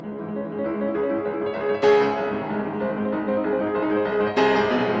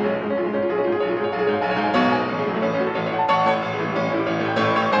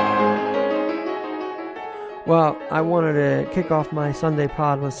Well, I wanted to kick off my Sunday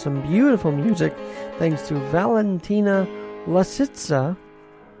pod with some beautiful music thanks to Valentina Lasitsa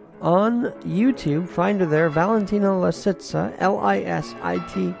on YouTube. Find her there, Valentina Lasitsa,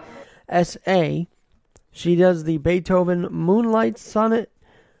 Lisitsa. She does the Beethoven Moonlight Sonnet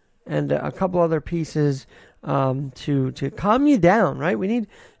and a couple other pieces to calm you down, right? We need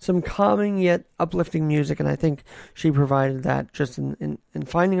some calming yet uplifting music, and I think she provided that just in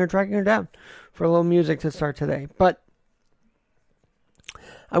finding her, tracking her down for a little music to start today. But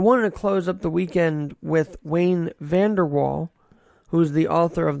I wanted to close up the weekend with Wayne Vanderwall, who's the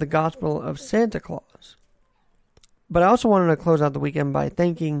author of The Gospel of Santa Claus. But I also wanted to close out the weekend by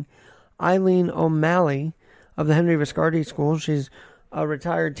thanking Eileen O'Malley of the Henry Viscardi School. She's a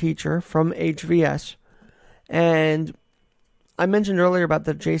retired teacher from HVS. And I mentioned earlier about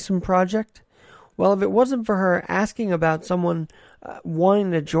the Jason Project. Well, if it wasn't for her asking about someone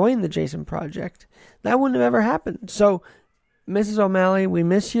wanting to join the Jason Project, that wouldn't have ever happened. So, Mrs. O'Malley, we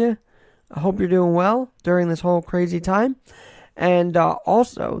miss you. I hope you're doing well during this whole crazy time. And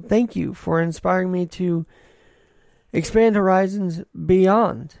also, thank you for inspiring me to expand horizons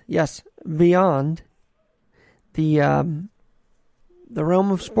beyond, yes, beyond the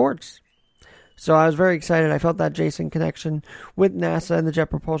realm of sports. So I was very excited. I felt that Jason connection with NASA and the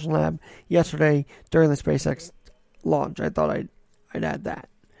Jet Propulsion Lab yesterday during the SpaceX launch. I thought I'd add that.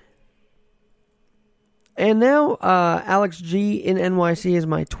 And now, Alex G in NYC is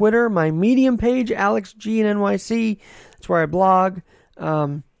my Twitter, my Medium page, Alex G in NYC. That's where I blog.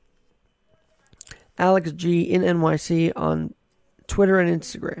 Alex G in NYC on Twitter and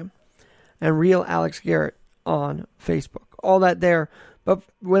Instagram. And Real Alex Garrett on Facebook. All that there. But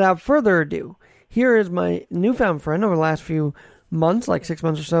without further ado, here is my newfound friend over the last few months, like 6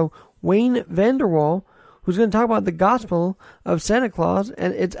 months or so, Wayne Vanderwall, who's going to talk about the Gospel of Santa Claus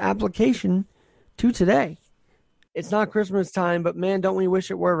and its application to today. It's not Christmas time, but man, don't we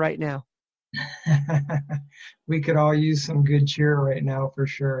wish it were right now. We could all use some good cheer right now for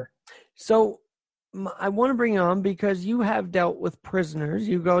sure. So I want to bring you on because you have dealt with prisoners.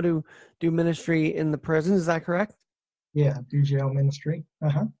 You go to do ministry in the prison. Is that correct? Yeah, do jail ministry.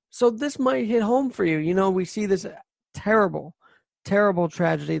 So this might hit home for you. You know, we see this terrible, terrible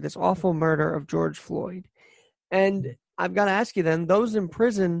tragedy, this awful murder of George Floyd. And I've got to ask you then, those in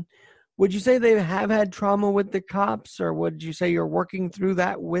prison, would you say they have had trauma with the cops, or would you say you're working through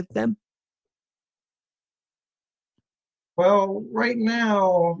that with them? Well, right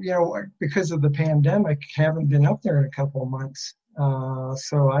now, because of the pandemic, haven't been up there in a couple of months.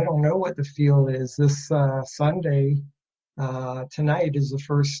 So I don't know what the feel is. This Sunday, tonight is the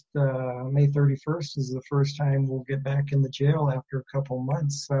first, May 31st is the first time we'll get back in the jail after a couple of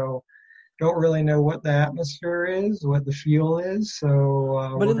months. So don't really know what the atmosphere is, what the feel is.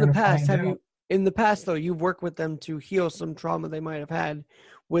 So, but in the past, in the past though, you've worked with them to heal some trauma they might have had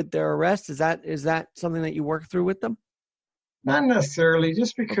with their arrest. Is that something that you work through with them? Not necessarily,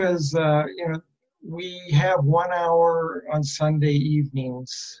 just because, we have 1 hour on Sunday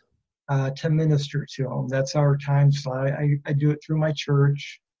evenings to minister to them. That's our time slot. I do it through my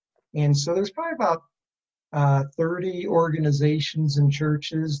church. And so there's probably about 30 organizations and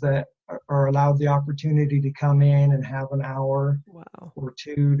churches that are allowed the opportunity to come in and have an hour or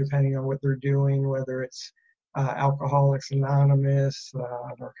two, depending on what they're doing, whether it's Alcoholics Anonymous,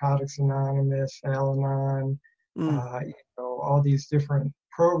 Narcotics Anonymous, Al-Anon, all these different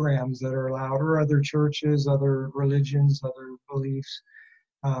programs that are allowed, or other churches, other religions, other beliefs.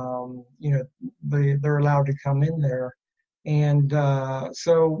 They're allowed to come in there. And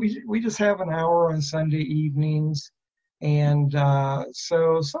so we just have an hour on Sunday evenings. And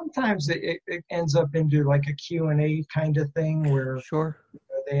so sometimes it ends up into like a Q&A kind of thing where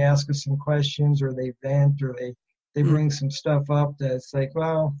they ask us some questions, or they vent, or they bring some stuff up that's like,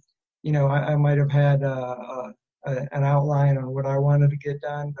 well, I might have had an outline on what I wanted to get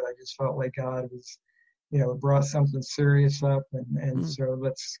done, but I just felt like God was, brought something serious up. And so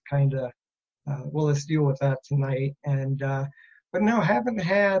let's kind of, let's deal with that tonight. And, but no, haven't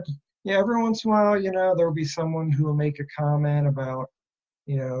had, every once in a while, there'll be someone who will make a comment about,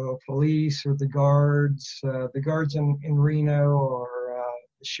 police or the guards in Reno, or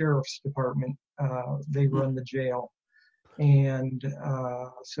the sheriff's department. They run the jail. And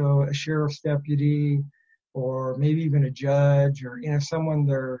so a sheriff's deputy, or maybe even a judge, or someone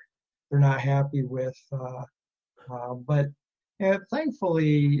they're not happy with. But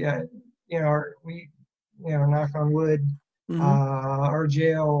thankfully, we knock on wood, our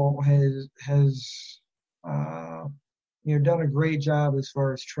jail has done a great job as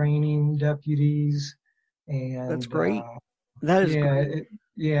far as training deputies, and that's great. That is Yeah, great.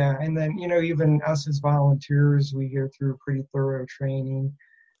 yeah. And then, even us as volunteers, we go through pretty thorough training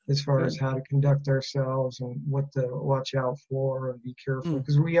as far as Good. how to conduct ourselves and what to watch out for and be careful Mm.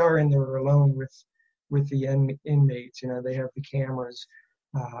 because we are in there alone with the inmates. They have the cameras,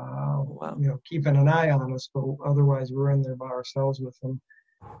 Oh, wow. keeping an eye on us, but otherwise we're in there by ourselves with them.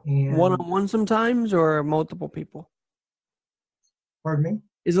 And One-on-one sometimes or multiple people? pardon me.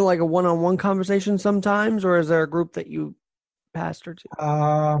 Is it like a one-on-one conversation sometimes, or is there a group that you pastor to?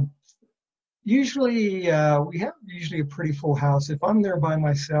 Uh, Usually, we have usually a pretty full house. If I'm there by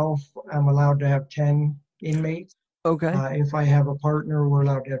myself, I'm allowed to have 10 inmates. Okay. If I have a partner, we're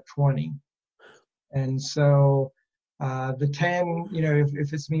allowed to have 20. And so the 10,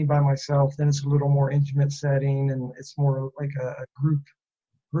 if it's me by myself, then it's a little more intimate setting and it's more like a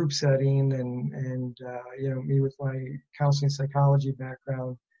group setting. And me with my counseling psychology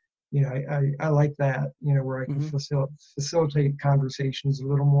background, I like that, where I can Mm-hmm. facilitate conversations a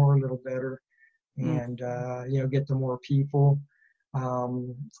little more, a little better Mm. and get to more people.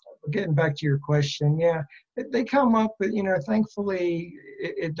 Um, Getting back to your question, yeah, they come up, but thankfully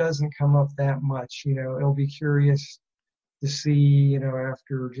it doesn't come up that much. It'll be curious to see,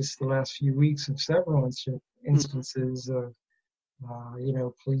 after just the last few weeks of several Mm. instances of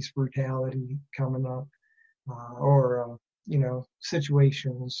police brutality coming up, or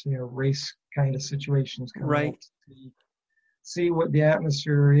situations, race kind of situations coming up Right. to see what the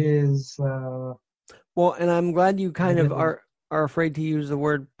atmosphere is. Well, and I'm glad you kind of Within are afraid to use the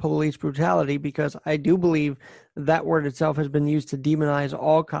word police brutality because I do believe that word itself has been used to demonize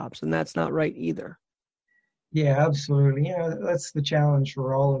all cops, and that's not right either. Yeah, absolutely. That's the challenge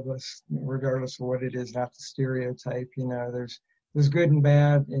for all of us, regardless of what it is, not the stereotype. There's good and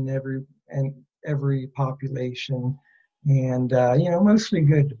bad in every population, and mostly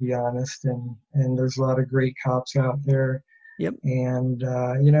good to be honest. And there's a lot of great cops out there, Yep. and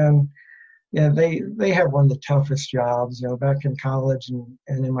yeah, they have one of the toughest jobs. Back in college and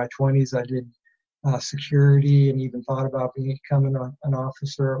in my 20s, I did security and even thought about becoming an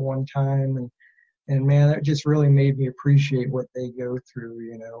officer at one time, and man, that just really made me appreciate what they go through.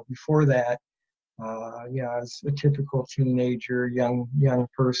 Before that, I was a typical teenager, young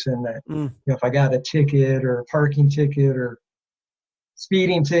person that, Mm. if I got a ticket or a parking ticket or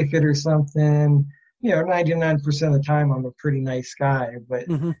speeding ticket or something, 99% of the time I'm a pretty nice guy. But,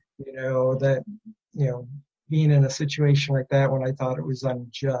 Mm-hmm. that, you know, being in a situation like that when I thought it was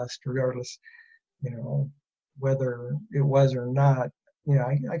unjust, regardless, you know, whether it was or not,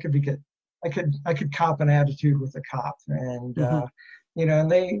 I could be I could cop an attitude with a cop, and Mm-hmm.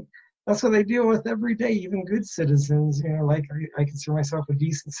 and that's what they deal with every day. Even good citizens, like I consider myself a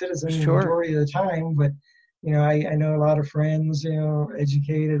decent citizen the Sure. majority of the time, but I know a lot of friends,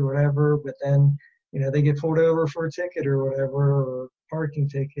 educated, whatever, but then they get pulled over for a ticket or whatever, or parking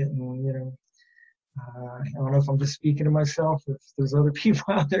ticket, and I don't know if I'm just speaking to myself, if there's other people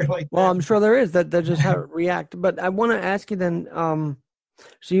out there like Well, that. I'm sure there is that. That's just how it react. But I want to ask you then.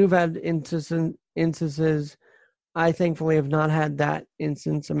 So you've had instances. I thankfully have not had that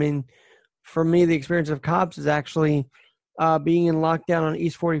instance. I mean, for me, the experience of cops is actually being in lockdown on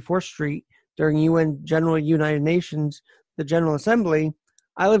East 44th Street during United Nations, the General Assembly.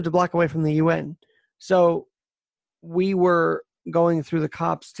 I lived a block away from the UN, so we were going through the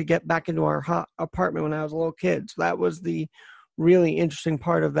cops to get back into our apartment when I was a little kid. So that was the really interesting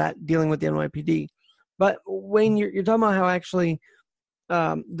part of that dealing with the NYPD. But Wayne, you're talking about how actually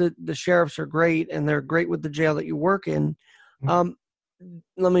the sheriffs are great and they're great with the jail that you work in. Um,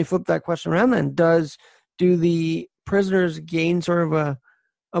 Let me flip that question around then. Do the prisoners gain sort of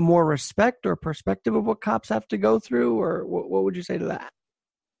a more respect or perspective of what cops have to go through, or what would you say to that?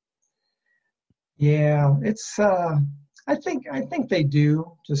 Yeah, it's I think they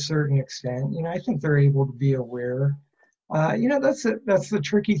do to a certain extent. I think they're able to be aware. That's the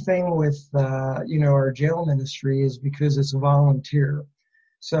tricky thing with our jail ministry is because it's a volunteer.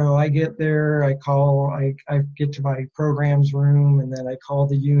 So I get there, I get to my programs room, and then I call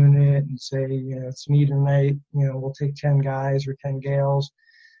the unit and say, it's me tonight. We'll take 10 guys or 10 gals,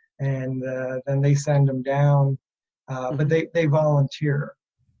 and then they send them down. But Mm-hmm. they volunteer.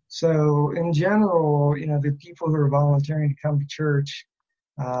 So in general, the people who are volunteering to come to church,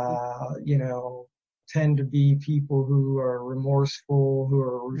 tend to be people who are remorseful, who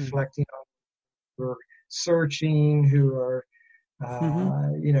are reflecting on, who are searching, who are,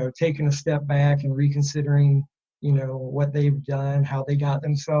 Mm-hmm. taking a step back and reconsidering, what they've done, how they got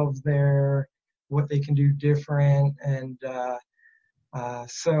themselves there, what they can do different. And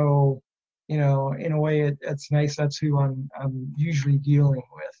so, in a way, it's nice. That's who I'm usually dealing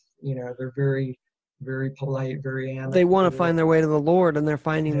with. They're very very polite, very They want to amicable. find their way to the Lord, and they're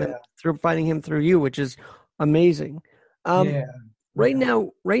finding Yeah, him through you, which is amazing. Um, yeah, right yeah.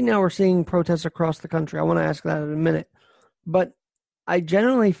 now, we're seeing protests across the country. I want to ask that in a minute, but I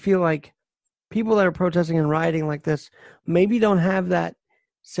generally feel like people that are protesting and rioting like this maybe don't have that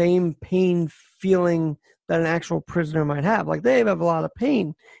same pain feeling that an actual prisoner might have. Like they have a lot of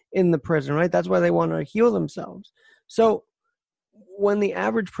pain in the prison, right? That's why they want to heal themselves. So when the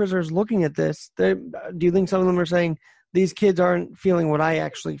average prisoner is looking at this, do you think some of them are saying these kids aren't feeling what I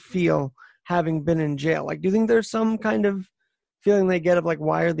actually feel having been in jail? Like, do you think there's some kind of feeling they get of like,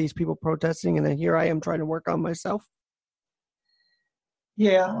 why are these people protesting? And then here I am trying to work on myself.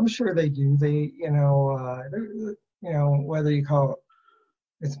 Yeah, I'm sure they do. They, whether you call it,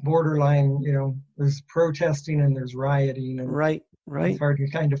 it's borderline, there's protesting and there's rioting, and Right, it's right. hard to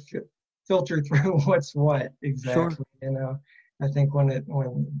kind of filter through what's what Sure. exactly. I think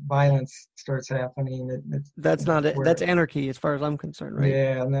when violence starts happening, That's not that's it. That's where, anarchy as far as I'm concerned, right?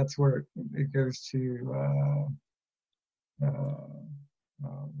 yeah, and that's where it goes to uh,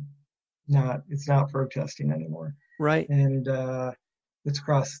 um, it's not protesting anymore, Right. and it's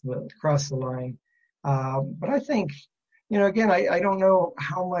crossed the line. But I think, again, I don't know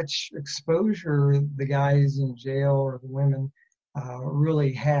how much exposure the guys in jail or the women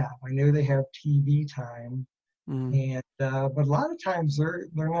really have. I know they have TV time, Mm, and but a lot of times they're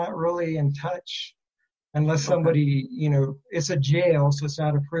not really in touch unless okay. somebody, it's a jail, so it's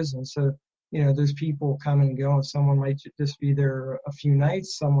not a prison. So, there's people come and go, and someone might just be there a few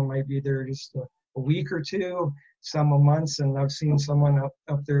nights, someone might be there just a week or two, some a months, and I've seen someone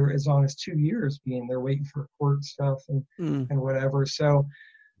up there as long as 2 years being there waiting for court stuff Mm, and whatever. So,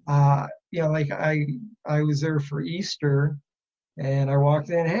 like I was there for Easter, and I walked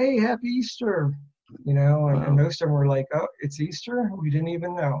in, hey, happy Easter, and wow. most of them were like, oh, it's Easter? We didn't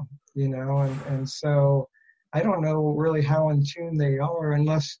even know, and so I don't know really how in tune they are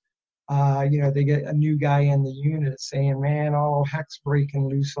unless, they get a new guy in the unit saying, man, all heck's breaking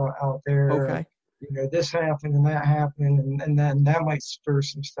loose out there. And, Okay. this happened and that happened, and then that might stir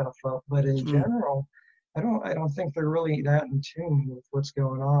some stuff up. But in Mm, general, I don't think they're really that in tune with what's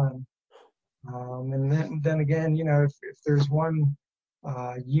going on. And then again, if there's one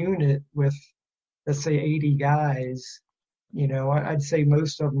unit with, let's say, 80 guys, I'd say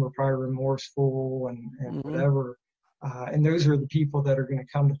most of them are probably remorseful and mm-hmm. whatever. And those are the people that are going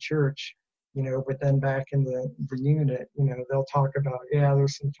to come to church, but then back in the unit, they'll talk about, yeah,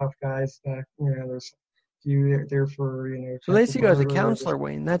 there's some tough guys back, there's a few there for, So they attempted see you as a murder. counselor,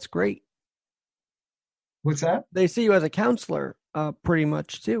 Wayne. That's great. What's that? They see you as a counselor, pretty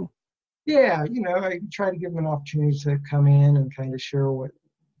much too. Yeah, I try to give them an opportunity to come in and kind of share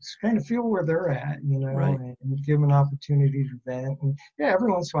just kind of feel where they're at, Right. and give them an opportunity to vent. And yeah,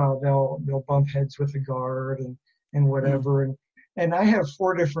 every once in a while they'll bump heads with the guard and Mm, whatever. And I have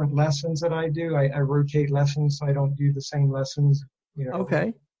 4 different lessons that I do. I rotate lessons, so I don't do the same lessons,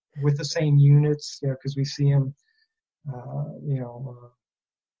 okay. with the same units, because we see them,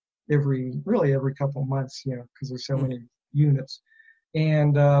 every couple months, because there's so Mm, many units.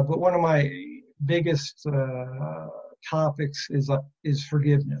 And but one of my biggest topics is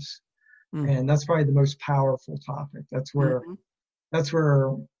forgiveness, mm, and that's probably the most powerful topic. mm-hmm. That's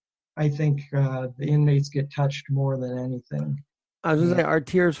where I think the inmates get touched more than anything. I was gonna say, And are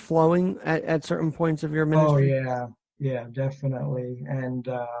tears flowing at certain points of your oh ministry? yeah, yeah, definitely. And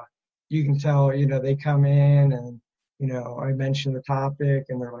you can tell, they come in and I mention the topic,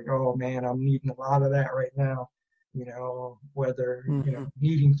 and they're like, "Oh man, I'm needing a lot of that right now." Whether Mm-hmm.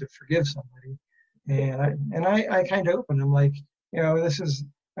 needing to forgive somebody, and I kind of open. I'm like, this is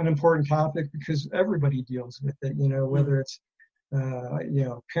an important topic because everybody deals with it. Mm, Whether it's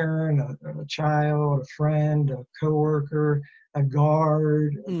a parent, a child, a friend, a coworker, a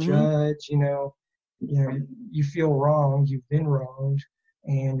guard, a mm-hmm. judge. You feel wronged, you've been wronged,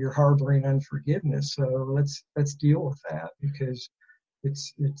 and you're harboring unforgiveness. So let's deal with that because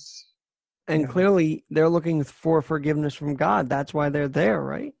it's you And know clearly, they're looking for forgiveness from God. That's why they're there,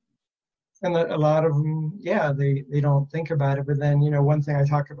 right? and a lot of them, yeah, they don't think about it. But then, one thing I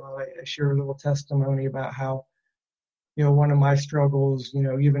talk about, I share a little testimony about how, one of my struggles,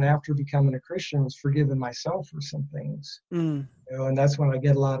 even after becoming a Christian, was forgiving myself for some things, Mm, and that's when I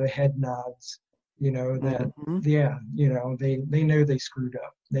get a lot of head nods, that, mm-hmm. yeah, they know they screwed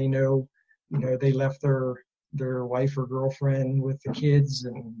up. They know, they left their wife or girlfriend with the kids,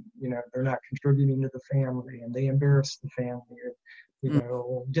 and they're not contributing to the family, and they embarrassed the family, or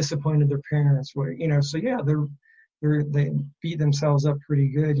Mm, disappointed their parents. So yeah, they beat themselves up pretty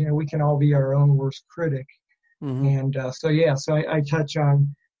good. We can all be our own worst critic, mm-hmm. and so yeah, so I touch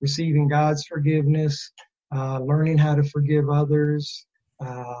on receiving God's forgiveness, learning how to forgive others,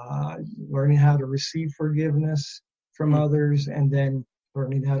 learning how to receive forgiveness from others, and then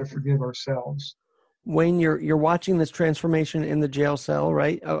learning how to forgive ourselves. When you're watching this transformation in the jail cell,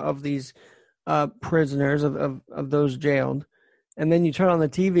 right, of these prisoners, of those jailed, and then you turn on the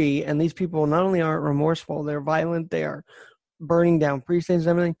TV, and these people not only aren't remorseful, they're violent, they are burning down precincts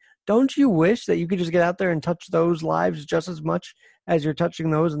and everything. Don't you wish that you could just get out there and touch those lives just as much as you're touching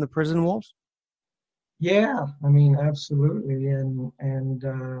those in the prison walls? Yeah, I mean, absolutely, and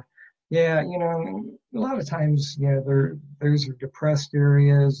yeah, you know, a lot of times, you know, those are depressed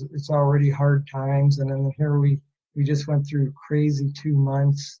areas. It's already hard times, and then here we just went through crazy 2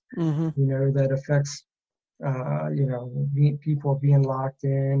 months, you know, that affects, you know, people being locked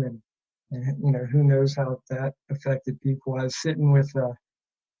in, and you know, who knows how that affected people. I was sitting with a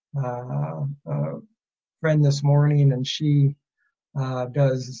friend this morning, and she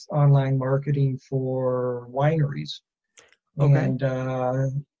does online marketing for wineries. Okay.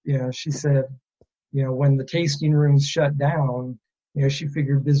 And, you know, she said, you know, when the tasting rooms shut down, you know, she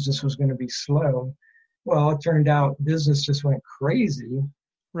figured business was going to be slow. Well, it turned out business just went crazy,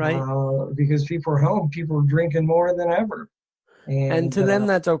 Right. because people were home, people were drinking more than ever. And And to them,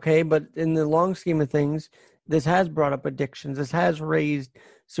 that's okay. But in the long scheme of things, this has brought up addictions. This has raised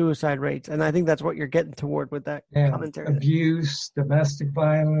suicide rates. And I think that's what you're getting toward with that yeah, commentary. abuse, domestic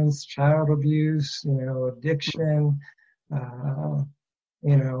violence, child abuse, you know, addiction, uh,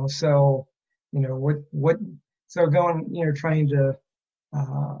 you know, so, you know, so going, you know, trying to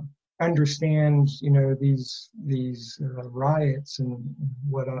uh, understand, you know, these riots and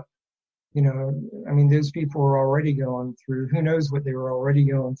what, you know, I mean, those people were already going through, who knows what they were already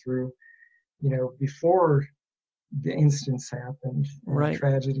going through, you know, before the instance happened and Right.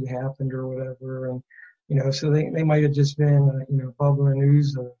 tragedy happened or whatever. And, you know, so they might have just been, you know, bubbling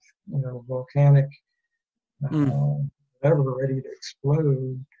ooze of, you know, volcanic, whatever, ready to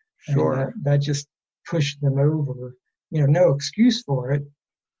explode. Sure. And that just pushed them over. You know, no excuse for it.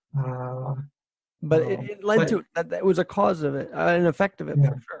 But it led to that. It was a cause of it, an effect of it, yeah,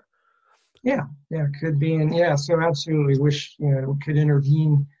 for sure. yeah, could be. And yeah, so absolutely wish, you know, could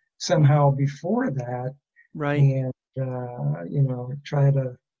intervene somehow before that. Right. And, you know, try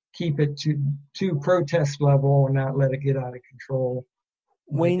to keep it to protest level and not let it get out of control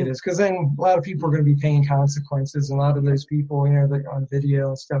like it Wayne, is. Because then a lot of people are going to be paying consequences. And a lot of those people, you know, that on video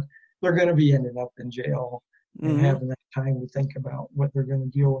and stuff, they're going to be ending up in jail and having that time to think about what they're going to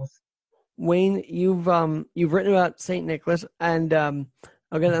deal with. Wayne, you've written about Saint Nicholas, and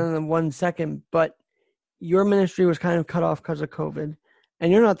I'll get on in 1 second, but your ministry was kind of cut off because of COVID,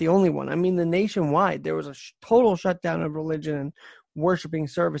 and you're not the only one. I mean, the nationwide, there was a total shutdown of religion and worshiping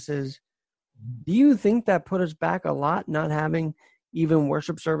services. Do you think that put us back a lot, not having even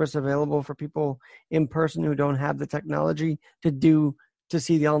worship service available for people in person who don't have the technology to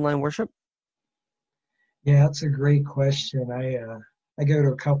see the online worship? Yeah, that's a great question. I go to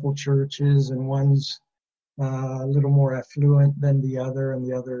a couple churches, and one's a little more affluent than the other, and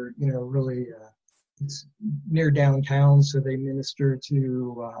the other, you know, really it's near downtown, so they minister to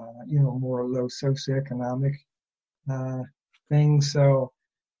you know, more low socioeconomic things. So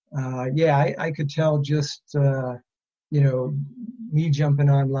yeah, I could tell just you know, me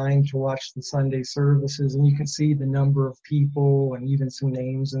jumping online to watch the Sunday services, and you can see the number of people and even some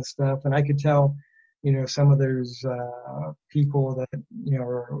names and stuff, and I could tell, you know, some of those people that, you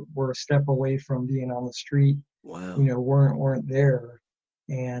know, were a step away from being on the street, Wow. you know, weren't there.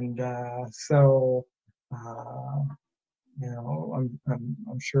 And so you know,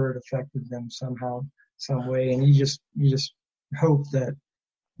 I'm sure it affected them somehow, some way. And you just hope that,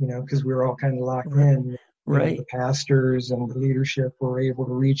 you know, because we were all kind of locked in, you know, the pastors and the leadership were able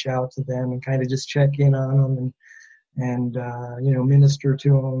to reach out to them and kind of just check in on them and you know, minister to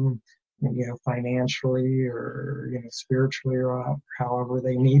them, you know, financially or, you know, spiritually, or however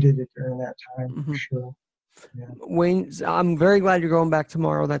they needed it during that time, for sure. Yeah. Wayne, I'm very glad you're going back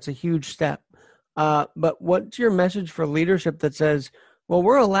tomorrow. That's a huge step. But what's your message for leadership that says, well,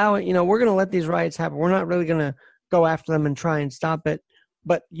 we're allowing, you know, we're going to let these riots happen. We're not really going to go after them and try and stop it.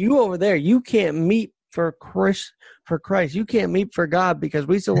 But you over there, you can't meet for Christ. You can't meet for God because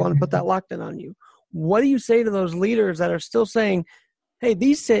we still want to put that lockdown on you. What do you say to those leaders that are still saying, hey,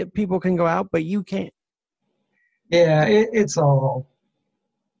 these people can go out, but you can't? Yeah, it's a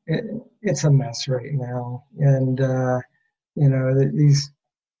mess right now. And, you know, these,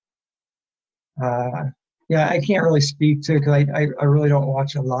 yeah, I can't really speak to it because I really don't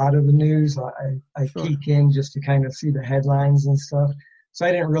watch a lot of the news. I Sure. peek in just to kind of see the headlines and stuff. So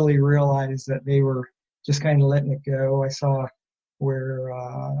I didn't really realize that they were just kind of letting it go. I saw, where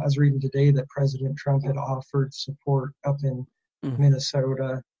I was reading today that President Trump had offered support up in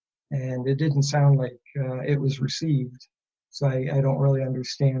Minnesota, and it didn't sound like it was received. So I don't really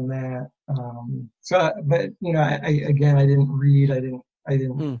understand that. But again, I didn't read. I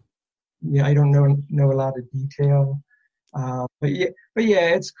didn't. Yeah, I don't know a lot of detail. But yeah,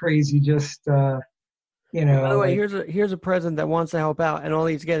 it's crazy. Just By the way, like, here's a president that wants to help out, and all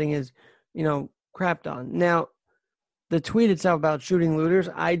he's getting is, crapped on. Now, the tweet itself about shooting looters,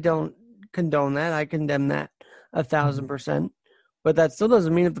 I don't condone that. I condemn that 1,000%. But that still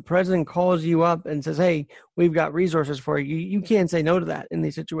doesn't mean if the president calls you up and says, "Hey, we've got resources for you," you can't say no to that in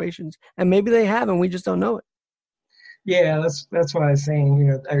these situations. And maybe they have, and we just don't know it. yeah, that's why I was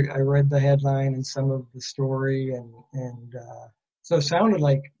saying. I read the headline and some of the story, and so it sounded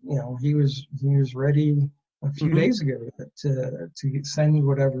like he was ready a few days ago to send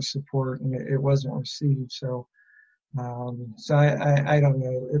whatever support, and it wasn't received. So I don't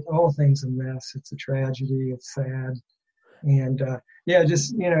know. The whole thing's a mess. It's a tragedy. It's sad. And yeah,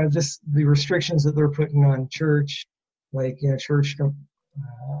 just the restrictions that they're putting on church, like church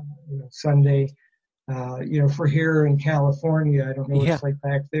Sunday. For here in California, I don't know what it's like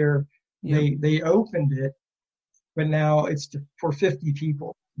back there. They opened it, but now it's for 50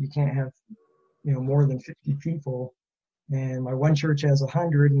 people. You can't have more than 50 people. And my one church has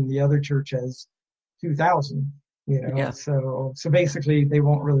 100, and the other church has 2,000. So basically they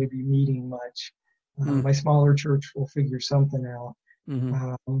won't really be meeting much. My smaller church will figure something out.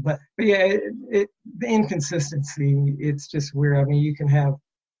 But yeah, the inconsistency, it's just weird. I mean, you can have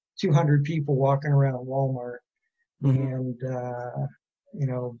 200 people walking around Walmart, and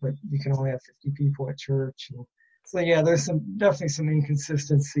but you can only have 50 people at church. And so yeah, there's definitely some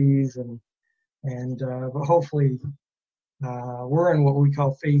inconsistencies, but hopefully we're in what we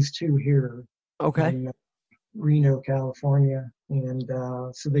call phase 2 here. Okay. In Reno, California, and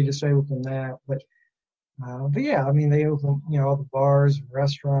so they just opened that. But yeah, I mean, they open all the bars and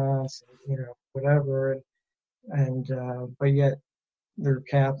restaurants, and, whatever, and but yet they're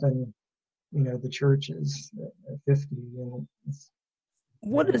capping the churches at 50. And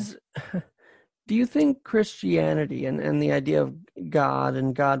do you think Christianity and the idea of God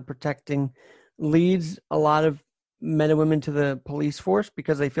and God protecting leads a lot of men and women to the police force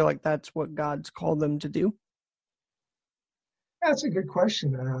because they feel like that's what God's called them to do? That's a good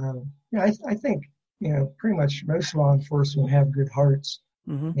question. I think pretty much most law enforcement have good hearts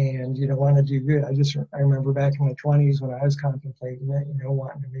and want to do good. I remember back in my 20s when I was contemplating it,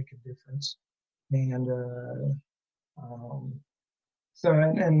 wanting to make a difference, and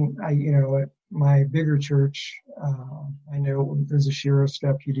at my bigger church, I know there's a sheriff's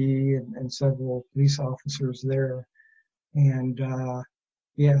deputy and several police officers there, and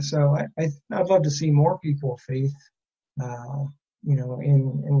so I'd love to see more people of faith.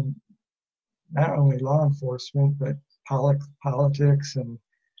 In not only law enforcement, but politics and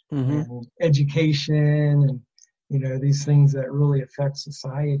education and, these things that really affect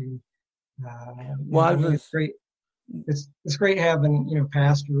society. It's great. It's great having,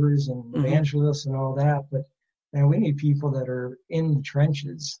 pastors and evangelists and all that, but we need people that are in the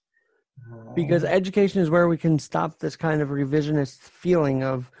trenches. Because education is where we can stop this kind of revisionist feeling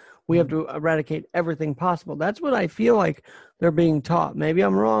of we have to eradicate everything possible. That's what I feel like they're being taught. Maybe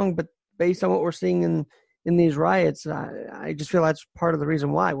I'm wrong, but based on what we're seeing in these riots, I just feel that's part of the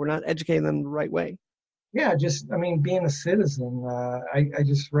reason why we're not educating them the right way. Yeah, being a citizen. I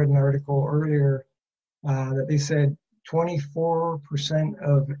just read an article earlier that they said 24%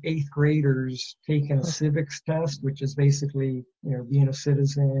 of 8th graders taking a civics test, which is basically, being a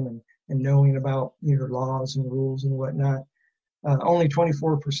citizen and knowing about, laws and rules and whatnot. Only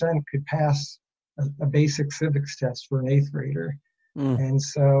 24% could pass a basic civics test for an 8th grader. And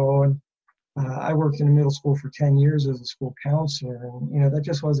so I worked in a middle school for 10 years as a school counselor, and that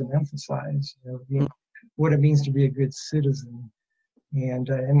just wasn't emphasized, what it means to be a good citizen. And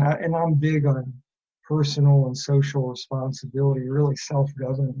I'm big on personal and social responsibility, really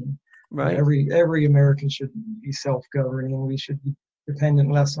self-governing. Right. Every American should be self-governing. We should be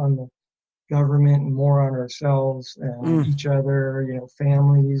dependent less on the government and more on ourselves and each other,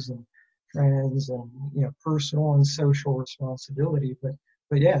 families and friends, and personal and social responsibility. But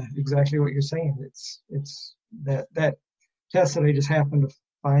yeah, exactly what you're saying. It's that test that I just happened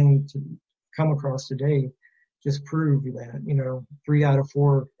to come across today just proved that 3 out of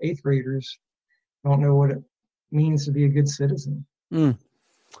 4 8th graders don't know what it means to be a good citizen.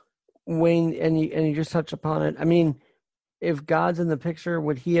 Wayne, and you just touched upon it. I mean, if God's in the picture,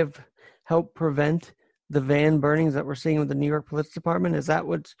 would he have helped prevent the van burnings that we're seeing with the New York Police Department? Is that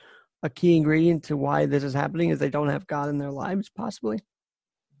what's a key ingredient to why this is happening is they don't have God in their lives, possibly?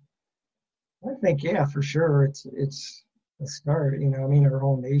 I think, yeah, for sure. It's a start. I mean, our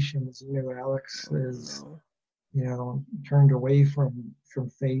whole nation, as you know, Alex, Oh, is no. turned away from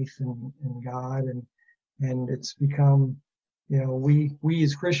faith in God, and it's become, we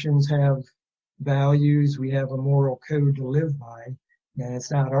as Christians have values, we have a moral code to live by, and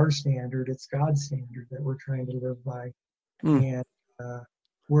it's not our standard, it's God's standard that we're trying to live by. Mm, And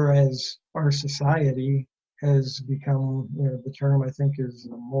whereas our society has become, the term I think is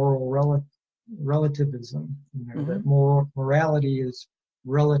moral relativism, hmm that morality is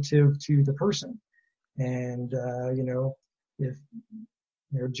relative to the person. And,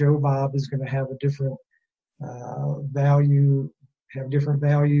 if Joe Bob is going to have a different have different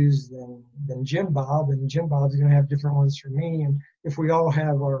values than Jim Bob, and Jim Bob's going to have different ones for me. And if we all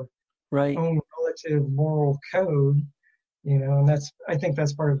have our Right. own relative moral code, and I think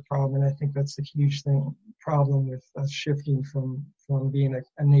that's part of the problem, and I think that's the huge problem with us shifting from being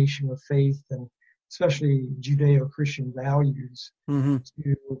a nation of faith and especially Judeo-Christian values hmm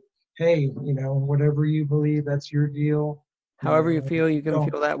to, hey, whatever you believe, that's your deal. However you feel, you can Don't,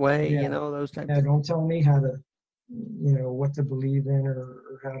 feel that way, yeah, those types yeah, of don't tell me how to, what to believe in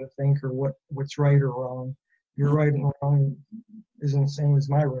or how to think or what's right or wrong. Your things. right and wrong isn't the same as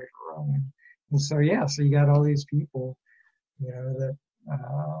my right or wrong. And so, yeah, so you got all these people, that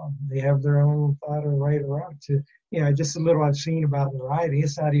they have their own thought of right or wrong. Just a little I've seen about the rioting.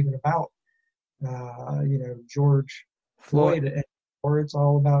 It's not even about, George Floyd. Floyd, or it's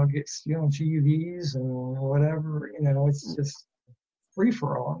all about stealing TVs and whatever. It's just free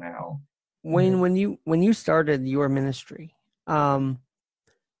for all now. Wayne, when you started your ministry, um,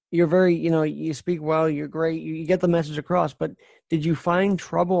 you're very, you speak well, you're great, you get the message across, but did you find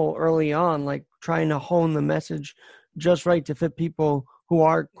trouble early on, like trying to hone the message just right to fit people who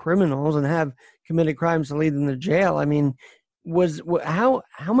are criminals and have committed crimes to lead them to jail? I mean, how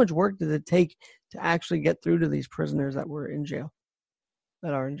much work did it take to actually get through to these prisoners that are in jail?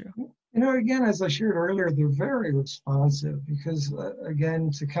 Again, as I shared earlier, they're very responsive because,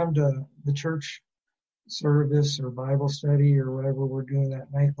 again, to come to the church service or Bible study or whatever we're doing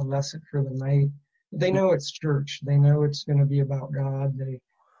that night, the lesson for the night, they know it's church. They know it's going to be about God.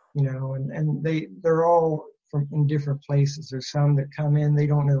 They're all from in different places. There's some that come in, they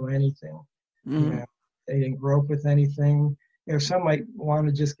don't know anything. Mm-hmm. They didn't grow up with anything. Some might want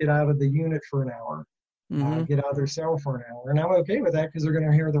to just get out of the unit for an hour, Mm-hmm. get out of their cell for an hour. And I'm okay with that because they're going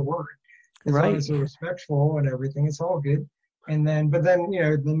to hear the word. As long Right. as they're respectful and everything, it's all good. But then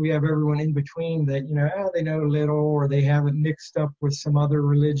we have everyone in between that, they know little or they haven't mixed up with some other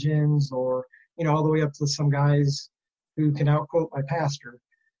religions or, all the way up to some guys who can outquote my pastor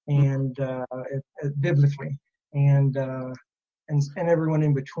and biblically and everyone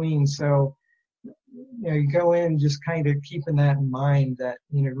in between. So, you go in just kind of keeping that in mind that,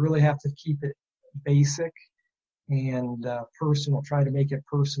 really have to keep it basic and personal, try to make it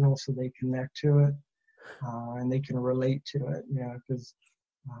personal so they connect to it and they can relate to it, because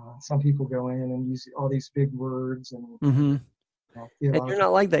some people go in and use all these big words and Mm-hmm. And you're theological.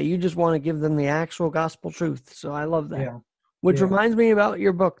 not like that. You just want to give them the actual gospel truth. So I love that. Yeah, Which yeah, reminds me about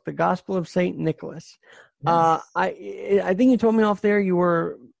your book, The Gospel of Saint Nicholas. yes. I think you told me off there you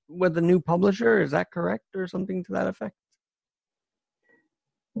were with a new publisher. Is that correct, or something to that effect?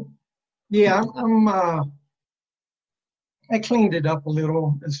 Yeah, I cleaned it up a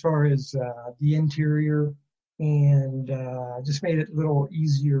little as far as the interior and just made it a little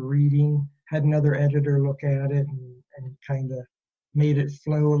easier reading. Had another editor look at it and kind of made it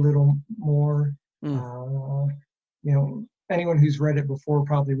flow a little more. Mm. Anyone who's read it before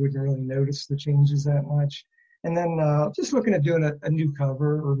probably wouldn't really notice the changes that much. And then just looking at doing a new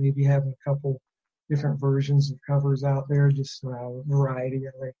cover or maybe having a couple different versions of covers out there, just variety.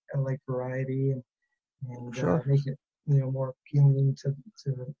 I like variety and Sure. make it more appealing to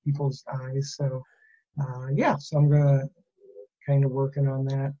people's eyes. So so I'm gonna kind of working on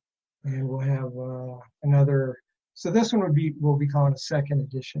that, and we'll have another. So this one will be calling a second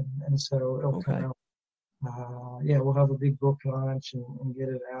edition, and so it'll come Okay. out. We'll have a big book launch and get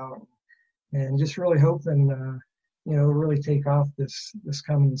it out, and just really hoping really take off this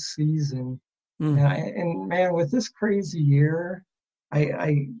coming season. Mm. And man, with this crazy year, I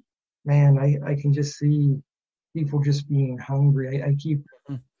can just see people just being hungry. I keep.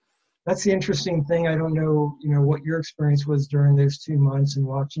 Mm. That's the interesting thing. I don't know, what your experience was during those 2 months and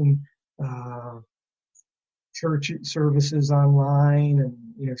watching church services online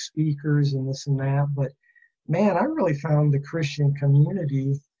and speakers and this and that. But man, I really found the Christian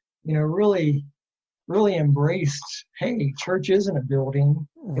community, really really embraced, hey, church isn't a building.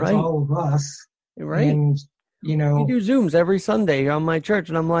 It's Right. all of us. Right. And, We do Zooms every Sunday on my church,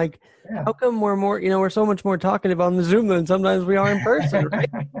 and I'm like, yeah. how come we're more, we're so much more talkative on the Zoom than sometimes we are in person, right?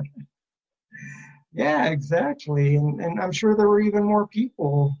 Yeah, exactly. And I'm sure there were even more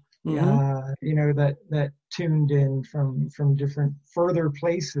people, Mm-hmm. that tuned in from different further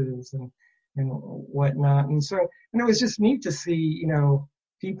places and whatnot. And it was just neat to see,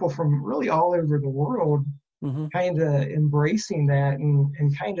 people from really all over the world Mm-hmm. kind of embracing that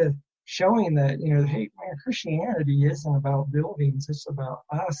and kind of showing that, hey, man, Christianity isn't about buildings, it's about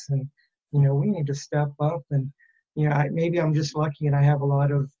us. And, we need to step up. And, maybe I'm just lucky and I have a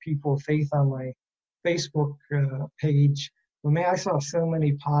lot of people of faith on my Facebook page. But man, I saw so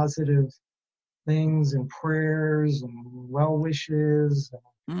many positive things and prayers and well wishes,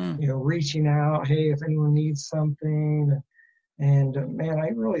 Mm. reaching out, hey, if anyone needs something. And man, I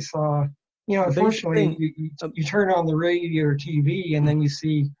really saw, The basic unfortunately, thing. you turn on the radio or TV and Mm. then you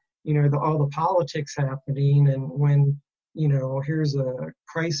see, all the politics happening. And when, here's a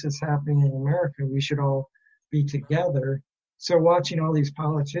crisis happening in America, we should all be together. So watching all these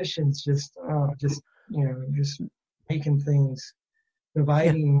politicians just making things, Yeah.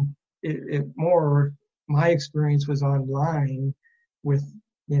 dividing it more. My experience was online with,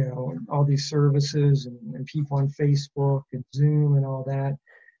 all these services and people on Facebook and Zoom and all that,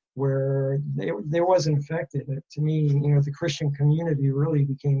 where there wasn't affected. To me, the Christian community really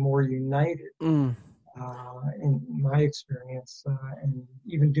became more united Mm. in my experience, and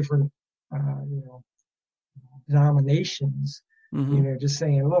even different, denominations, Mm-hmm. just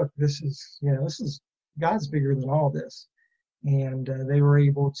saying, look, this is God's bigger than all this. And they were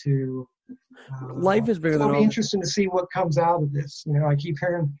able to, Life is bigger so than it'll be all this. interesting to see what comes out of this. I keep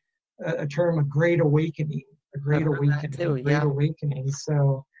hearing a term, a great awakening, a I've great heard that awakening, too. a great Yeah. awakening.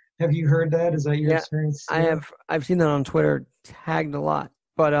 So have you heard that? Is that your Yeah. experience I too? have. I've seen that on Twitter tagged a lot.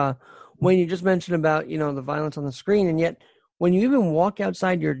 But when you just mentioned about the violence on the screen, and yet when you even walk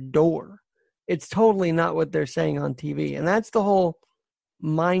outside your door, it's totally not what they're saying on TV, and that's the whole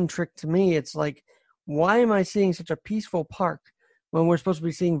mind trick to me. It's like, why am I seeing such a peaceful park when we're supposed to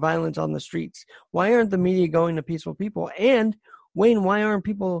be seeing violence on the streets? Why aren't the media going to peaceful people? And Wayne, why aren't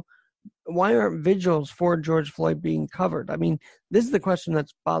vigils for George Floyd being covered? I mean, this is the question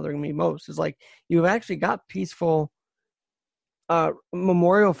that's bothering me most. Is like, you've actually got peaceful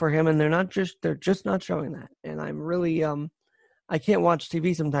memorial for him, and they're just not showing that. And I'm really I can't watch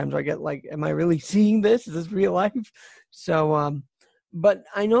TV sometimes. I get like, am I really seeing this? Is this real life? So but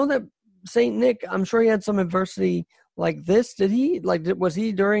I know that Saint Nick, I'm sure he had some adversity like this. Was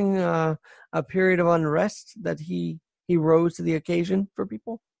he during a period of unrest that he rose to the occasion for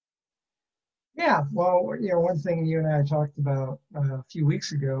people? Yeah. Well, one thing you and I talked about a few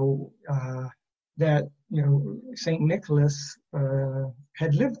weeks ago, that, St. Nicholas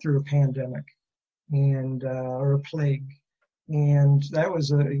had lived through a pandemic and or a plague. And that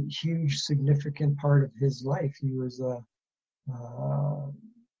was a huge, significant part of his life. He was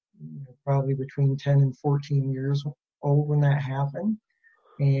probably between 10 and 14 years old when that happened.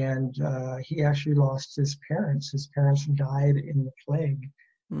 And he actually lost his parents. His parents died in the plague.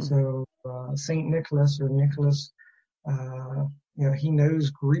 Mm. So St. Nicholas, or Nicholas, he knows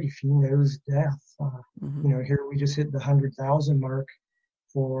grief. He knows death. Mm-hmm. Here we just hit the 100,000 mark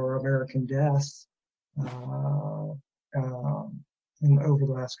for American deaths. Over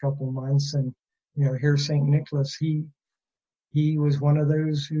the last couple of months. And, here's St. Nicholas, he was one of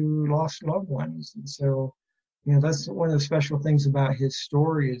those who lost loved ones. And so, that's one of the special things about his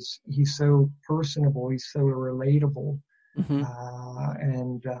story is he's so personable, he's so relatable. Mm-hmm.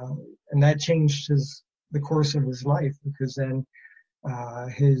 And that changed the course of his life, because then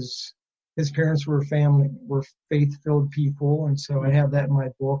his parents were faith-filled people. And so I have that in my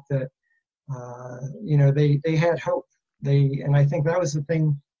book that, they had hope. And I think that was the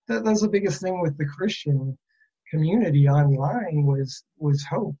thing, that was the biggest thing with the Christian community online was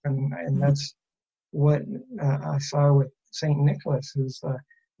hope. And that's what I saw with St. Nicholas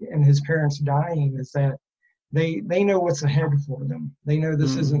and his parents dying, is that they know what's ahead for them. They know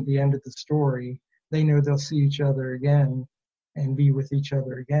this isn't the end of the story. They know they'll see each other again and be with each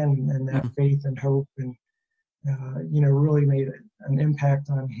other again. And that faith and hope and, really made an impact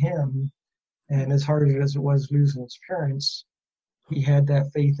on him. And as hard as it was losing his parents, he had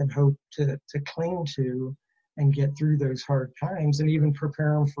that faith and hope to cling to and get through those hard times, and even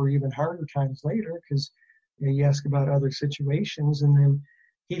prepare him for even harder times later. Because you ask about other situations, and then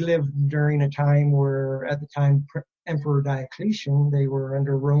he lived during a time where, at the time, Emperor Diocletian, they were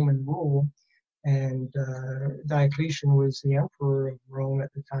under Roman rule, And Diocletian was the emperor of Rome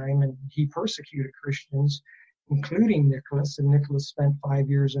at the time, and he persecuted Christians, including Nicholas. And Nicholas spent 5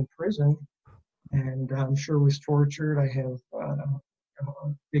 years in prison, and I'm sure was tortured. I have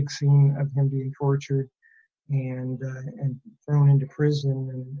a big scene of him being tortured and thrown into prison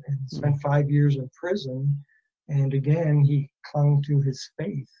and spent 5 years in prison. And again, he clung to his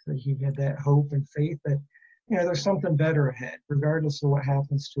faith. He had that hope and faith that, there's something better ahead, regardless of what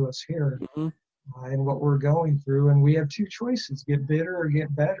happens to us here and what we're going through. And we have two choices: get bitter or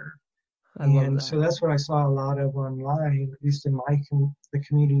get better. I love And that. so that's what I saw a lot of online, at least in the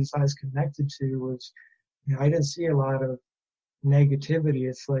communities I was connected to, was, I didn't see a lot of negativity.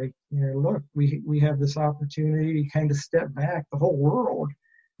 It's like, look, we have this opportunity to kind of step back. The whole world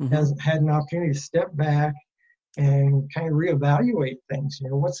has had an opportunity to step back and kind of reevaluate things.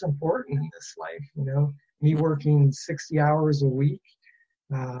 What's important in this life? Me working 60 hours a week.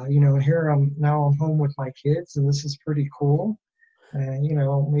 Here I'm home with my kids, and this is pretty cool.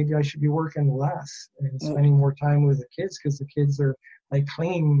 Maybe I should be working less and spending more time with the kids, because the kids are like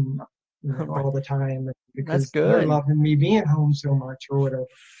clean all the time, because they're loving me being home so much or whatever.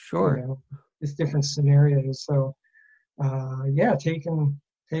 Sure. It's different scenarios. So, taking,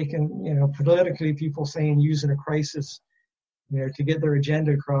 politically, people saying using a crisis, to get their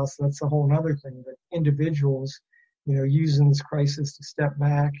agenda across, that's a whole other thing. But individuals, using this crisis to step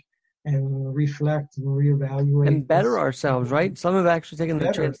back and reflect and reevaluate. And better ourselves, right? Some have actually taken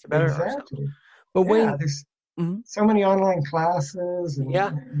the chance to better ourselves. But Wayne, there's so many online classes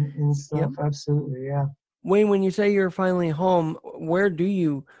and stuff. Absolutely, yeah. Wayne, when you say you're finally home, where do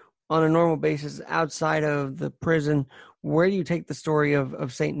you, on a normal basis, outside of the prison, where do you take the story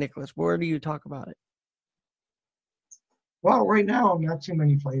of St. Nicholas? Where do you talk about it? Well, right now, not too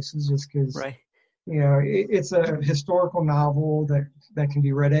many places, just because, it's a historical novel that can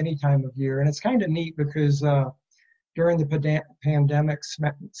be read any time of year. And it's kind of neat because during the pandemic,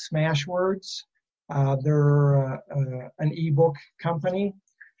 Smashwords, they're an ebook company.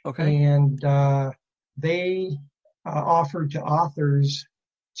 Okay. And they offered to authors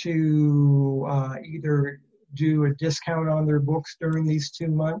to either do a discount on their books during these 2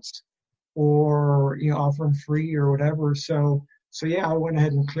 months, or offer them free or whatever. So I went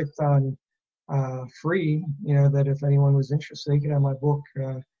ahead and clicked on free. That if anyone was interested, they could have my book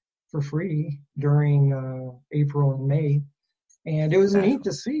for free during April and May. And it was neat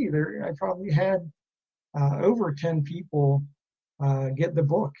to see. I probably had over 10 people get the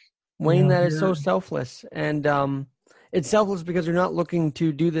book. Wayne, that is so selfless. And it's selfless because you're not looking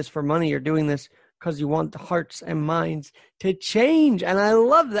to do this for money. You're doing this because you want the hearts and minds to change. And I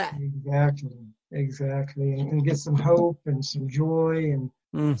love that. Exactly. And get some hope and some joy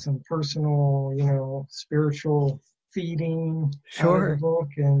and some personal, spiritual feeding out of the book.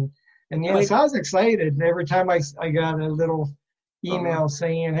 And so I was excited. And every time I got a little email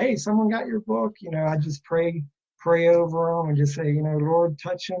saying, hey, someone got your book, I just pray over them and just say, Lord,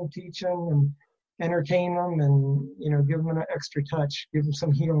 touch them, teach them, and entertain them, and, give them an extra touch, give them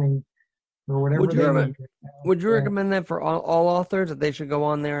some healing or whatever they need. Would you recommend that for all authors, that they should go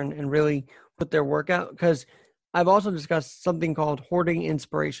on there and really put their work out? Because I've also discussed something called hoarding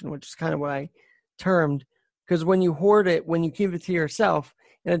inspiration, which is kind of what I termed, because when you hoard it, when you keep it to yourself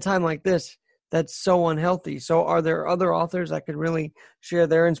in a time like this, that's so unhealthy. So are there other authors that could really share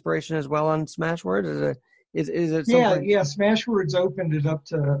their inspiration as well on Smashwords? Is it something? Yeah. Smashwords opened it up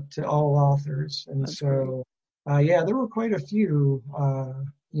to all authors. And that's so, there were quite a few,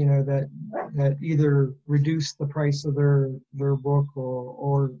 that either reduced the price of their book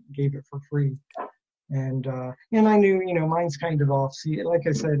or gave it for free. And I knew, mine's kind of off. See, like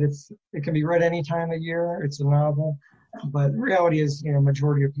I said, it can be read any time of year. It's a novel, but the reality is,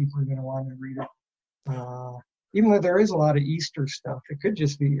 majority of people are going to want to read it. Even though there is a lot of Easter stuff, it could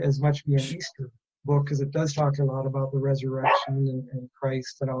just be as much be an Easter book, because it does talk a lot about the resurrection and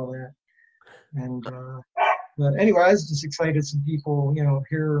Christ and all that. And but anyway, I was just excited. Some people,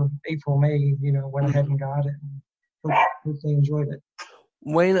 here April, May, went ahead and got it. And hope they enjoyed it.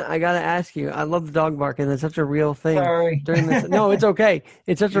 Wayne, I got to ask you, I love the dog barking. It's such a real thing. Sorry. During this. No, it's okay.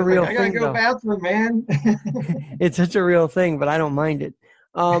 It's such a real thing. I got to go bathroom, man. It's such a real thing, but I don't mind it.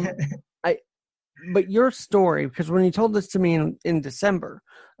 But your story, because when you told this to me in December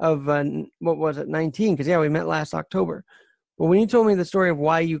of, 19? Because, we met last October. But when you told me the story of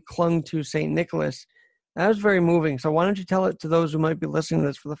why you clung to St. Nicholas, that was very moving. So why don't you tell it to those who might be listening to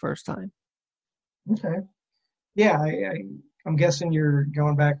this for the first time? Okay. Yeah, I'm guessing you're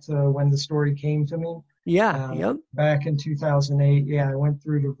going back to when the story came to me. Yeah, yep. Back in 2008, I went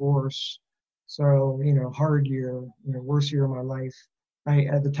through divorce. So, hard year, worst year of my life.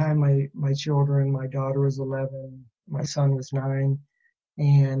 at the time, my children, my daughter was 11, my son was 9,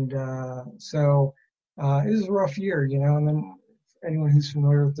 and it was a rough year, And then anyone who's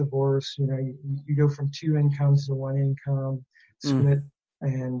familiar with divorce, you go from two incomes to one income Mm. split,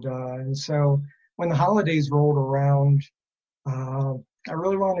 and so when the holidays rolled around, uh, I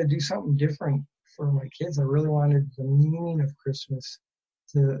really wanted to do something different for my kids. I really wanted the meaning of Christmas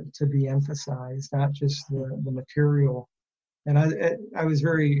to be emphasized, not just the material. And I was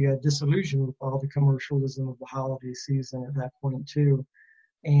very disillusioned with all the commercialism of the holiday season at that point too,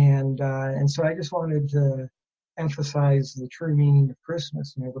 and so I just wanted to emphasize the true meaning of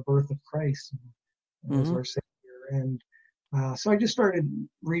Christmas, the birth of Christ as Mm-hmm. our Savior. And so I just started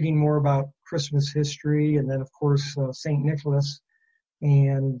reading more about Christmas history, and then of course Saint Nicholas,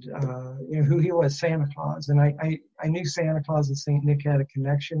 and who he was, Santa Claus. And I knew Santa Claus and Saint Nick had a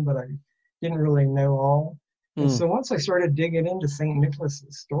connection, but I didn't really know all. And Mm. so once I started digging into Saint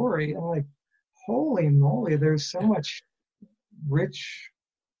Nicholas's story, I'm like, holy moly, there's so much rich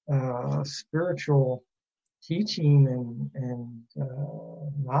spiritual teaching and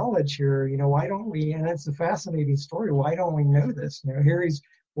knowledge here. Why don't we? And it's a fascinating story. Why don't we know this? Here he's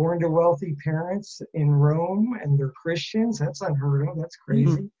born to wealthy parents in Rome, and they're Christians. That's unheard of. That's Mm-hmm.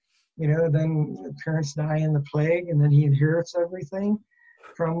 crazy. Then the parents die in the plague, and then he inherits everything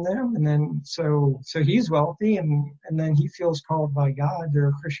from them. And then so he's wealthy, and then he feels called by God. They're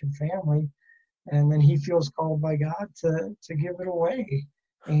a Christian family, and then he feels called by God to give it away.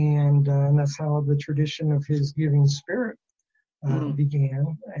 And that's how the tradition of his giving spirit Mm.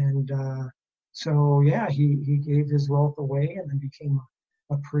 began. And so, yeah, he gave his wealth away and then became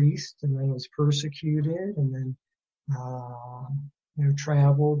a priest, and then was persecuted, and then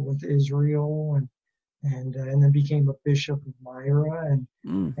traveled with Israel, and then became a bishop of Myra. And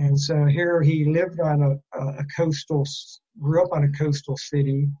Mm. and so here he lived on a coastal, grew up on a coastal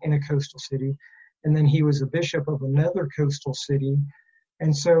city, in a coastal city, and then he was a bishop of another coastal city.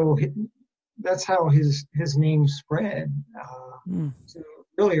 And so that's how his name spread Mm. to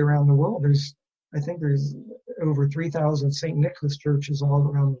really around the world. I think there's over 3,000 St. Nicholas churches all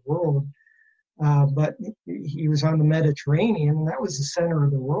around the world. But he was on the Mediterranean, and that was the center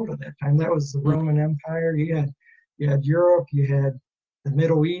of the world at that time. That was the Mm. Roman Empire. You had Europe, you had the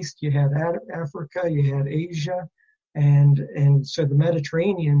Middle East, you had Africa, you had Asia, and so the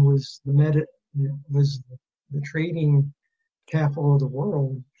Mediterranean was the trading capital of the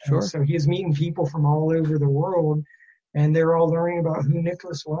world. And Sure. so he was meeting people from all over the world, and they were all learning about who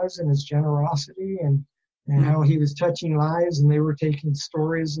Nicholas was and his generosity, and Mm. how he was touching lives, and they were taking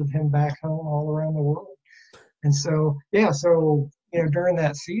stories of him back home all around the world. And so, yeah, so during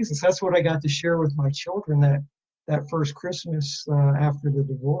that season, so that's what I got to share with my children. That first Christmas after the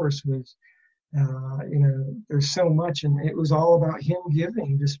divorce was, there's so much, and it was all about him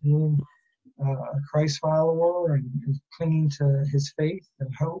giving, just being a Christ follower, and clinging to his faith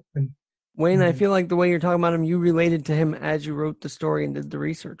and hope. Wayne, I And feel like the way you're talking about him, you related to him as you wrote the story and did the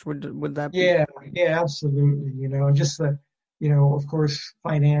research. Would that be? yeah, yeah, absolutely. And just of course,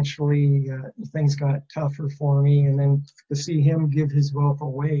 financially, things got tougher for me, and then to see him give his wealth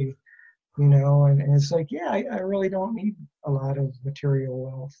away, and it's like, yeah, I really don't need a lot of material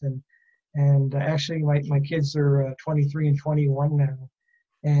wealth. And actually, my kids are 23 and 21 now.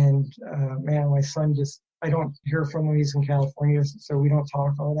 And man, my son I don't hear from him. He's in California, so we don't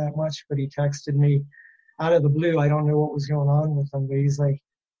talk all that much. But he texted me out of the blue. I don't know what was going on with him, but he's like,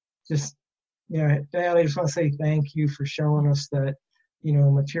 just, Dad, I just want to say thank you for showing us that,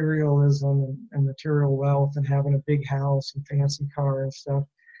 materialism and material wealth and having a big house and fancy car and stuff,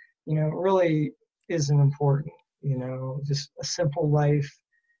 really isn't important. Just a simple life,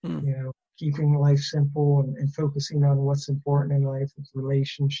 Mm. keeping life simple, and focusing on what's important in life with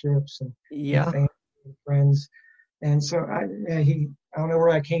relationships and Yeah. family and friends. And so I don't know where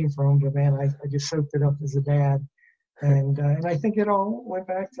I came from, but man, I just soaked it up as a dad. And I think it all went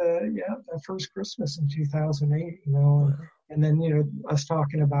back to that first Christmas in 2008, and then us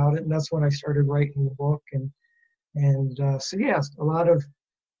talking about it, and that's when I started writing the book, and so yes, a lot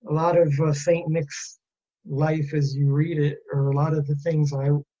of Saint Nick's life as you read it, or a lot of the things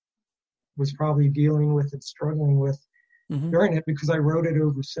I was probably dealing with and struggling with Mm-hmm. during it, because I wrote it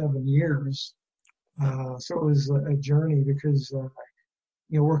over 7 years. So it was a journey, because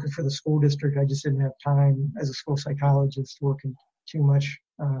working for the school district, I just didn't have time as a school psychologist, working too much,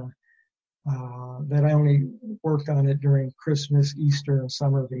 that I only worked on it during Christmas, Easter, and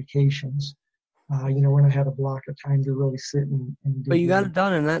summer vacations, when I had a block of time to really sit and But dig you got in. it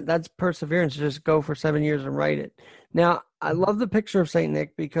done, and that's perseverance. Just go for 7 years and write it. Now, I love the picture of Saint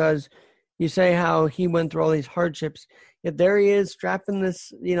Nick because, you say how he went through all these hardships, yet there he is strapping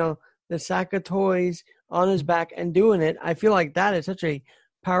this, the sack of toys on his back and doing it. I feel like that is such a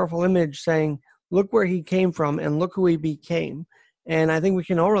powerful image saying, look where he came from and look who he became. And I think we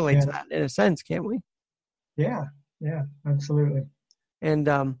can all relate Yeah. to that in a sense, can't we? Yeah. Yeah. Absolutely. And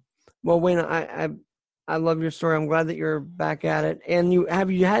well, Wayne, I love your story. I'm glad that you're back at it. And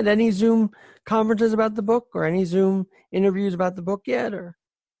have you had any Zoom conferences about the book or any Zoom interviews about the book yet? Or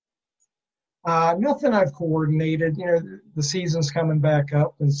Nothing I've coordinated. The season's coming back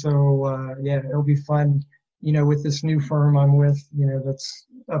up, and so yeah, it'll be fun. With this new firm I'm with, that's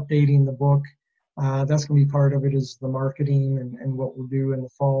updating the book. That's going to be part of it is the marketing and what we'll do in the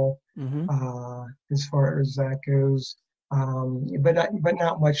fall, as far as that goes. But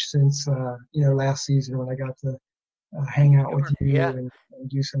not much since last season when I got to hang out with you yeah. and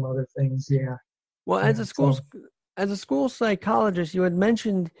do some other things. Yeah. Well, Yeah. as a school psychologist, you had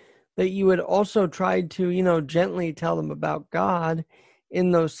mentioned that you had also tried to, gently tell them about God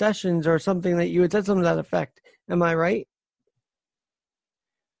in those sessions or something that you had said something to that effect. Am I right?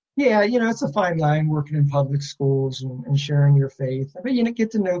 Yeah, it's a fine line working in public schools and sharing your faith. But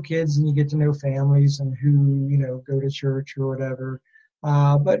get to know kids and you get to know families and who, go to church or whatever.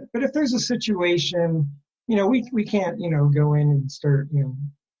 But if there's a situation, we can't, go in and start,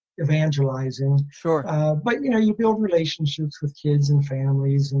 evangelizing. Sure. But you build relationships with kids and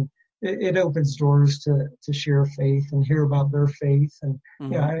families, and it opens doors to share faith and hear about their faith. And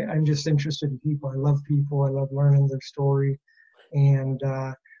I'm just interested in people. I love people. I love learning their story. And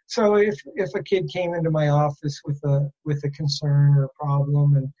so if a kid came into my office with a concern or a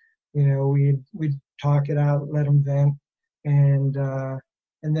problem, and we'd talk it out, let them vent, and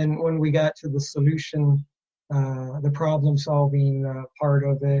then when we got to the solution, the problem solving part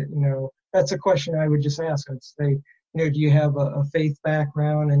of it, that's a question I would just ask. I'd say, do you have a faith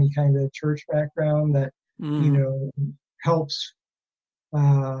background, any kind of church background that helps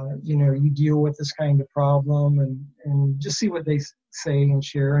you deal with this kind of problem, and just see what they say and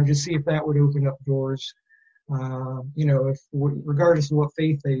share, and just see if that would open up doors. If regardless of what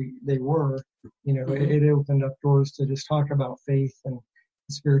faith they were, it opened up doors to just talk about faith and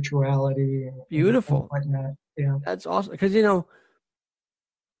spirituality and Beautiful. and whatnot. Yeah, that's awesome. Because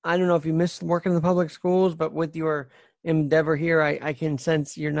I don't know if you miss working in the public schools, but with your endeavor here, I can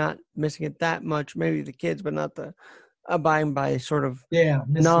sense you're not missing it that much. Maybe the kids, but not the abiding by sort of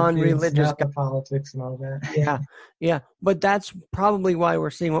non-religious not the politics and all that. Yeah. But that's probably why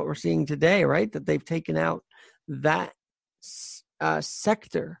we're seeing what we're seeing today, right? That they've taken out that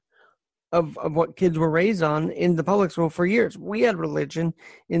sector of what kids were raised on in the public school for years. We had religion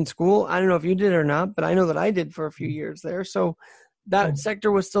in school. I don't know if you did or not, but I know that I did for a few years there. So that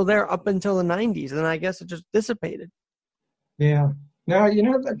sector was still there up until the 90s, and I guess it just dissipated. Yeah. Now,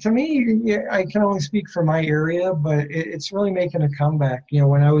 to me, I can only speak for my area, but it's really making a comeback.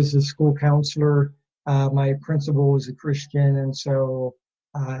 When I was a school counselor, my principal was a Christian, and so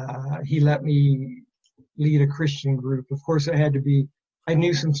he let me lead a Christian group. Of course, I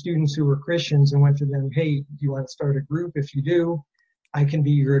knew some students who were Christians and went to them, hey, do you want to start a group? If you do, I can be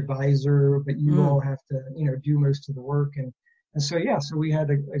your advisor, but you all have to, do most of the work. And so, so we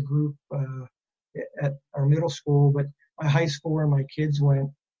had a group at our middle school, but my high school where my kids went,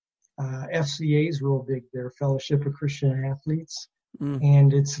 FCA is real big there, Fellowship of Christian Athletes.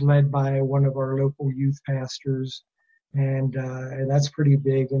 And it's led by one of our local youth pastors. And that's pretty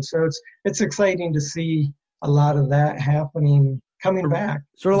big. And so it's exciting to see a lot of that happening, coming back.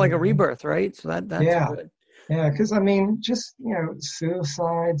 Sort of like a rebirth, right? So that's good. Yeah, because just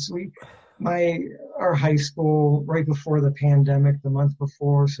suicides. Our high school right before the pandemic, the month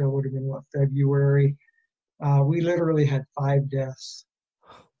before, so it would have been February. We literally had 5 deaths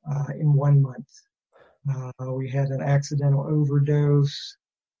in 1 month. We had an accidental overdose,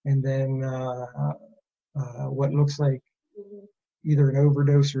 and then what looks like either an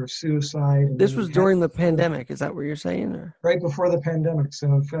overdose or a suicide. This was during the pandemic. Is that what you're saying? Or? Right before the pandemic. So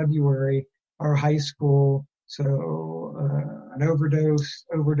in February, our high school, an overdose,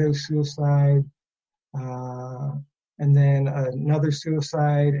 suicide, and then another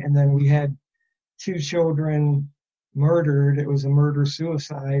suicide. And then we had 2 children murdered. It was a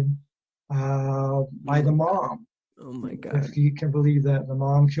murder-suicide by the mom. Oh, my God. If you can believe that. The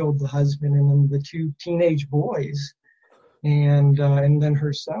mom killed the husband and then the 2 teenage boys. And then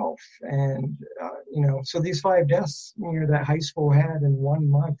herself, and so these 5 deaths that high school had in 1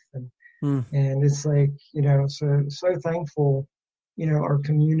 month, and it's like so thankful. Our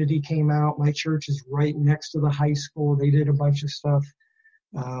community came out. My church is right next to the high school. They did a bunch of stuff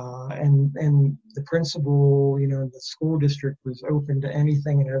And the principal, the school district was open to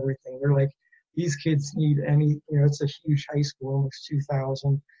anything and everything. They're like, these kids need it's a huge high school, almost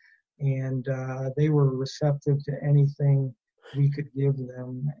 2,000, and they were receptive to anything we could give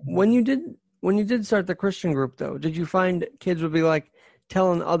them. When you did start the Christian group, though, did you find kids would be like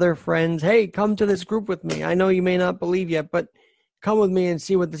telling other friends, "Hey, come to this group with me. I know you may not believe yet, but come with me and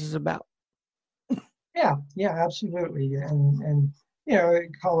see what this is about." Yeah, absolutely. And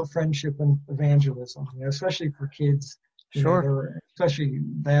call it friendship and evangelism, especially for kids. Sure. Especially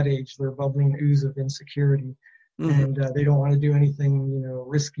that age, they're bubbling ooze of insecurity, Mm-hmm. and they don't want to do anything,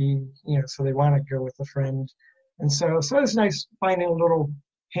 risky, so they want to go with a friend. And so it's nice finding a little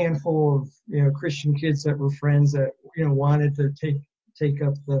handful of, Christian kids that were friends that, wanted to take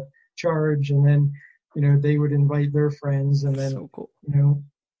up the charge, and then, they would invite their friends, and then, So cool.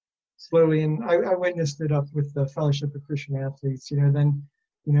 Slowly, and I witnessed it up with the Fellowship of Christian Athletes. Then,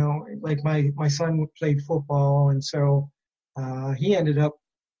 like my son played football, and so he ended up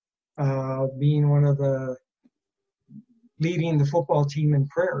being one of the leading the football team in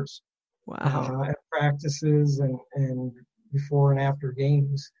prayers, Wow. at practices and before and after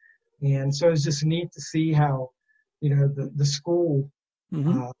games. And so it's just neat to see how, the school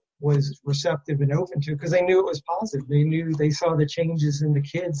Mm-hmm. was receptive and open to, because they knew it was positive. They saw the changes in the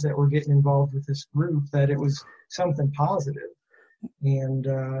kids that were getting involved with this group, that it was something positive. And,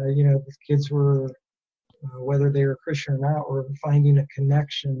 the kids were, whether they were Christian or not, were finding a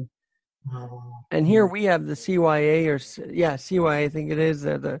connection. And here we have the CYA CYA, I think it is.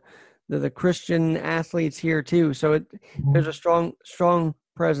 They're the Christian athletes here too. So there's a strong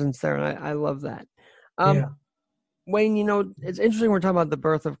presence there, and I love that. Yeah. Wayne, it's interesting we're talking about the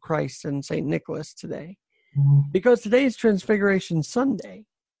birth of Christ and St. Nicholas today, Mhm. because today is Transfiguration Sunday.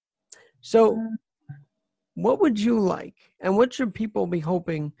 So what would you like, and what should people be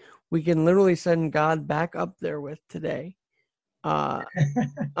hoping we can literally send God back up there with today?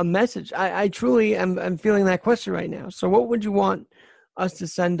 A message. I truly am feeling that question right now. So what would you want us to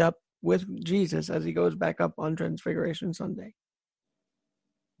send up with Jesus as he goes back up on Transfiguration Sunday?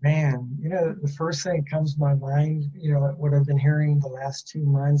 Man, the first thing that comes to my mind, what I've been hearing the last 2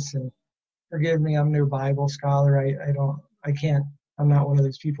 months, and forgive me, I'm no Bible scholar. I'm not one of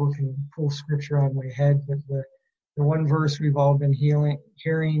those people who can pull scripture out of my head, but the one verse we've all been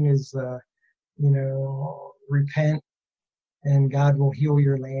hearing is, repent and God will heal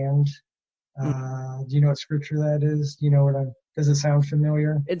your land. Do you know what scripture that is? Do you know does it sound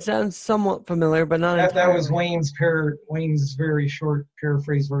familiar? It sounds somewhat familiar, but not That entirely. was Wayne's very short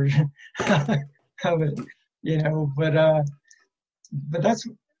paraphrase version of it, but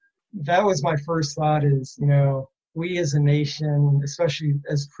that was my first thought is, we as a nation, especially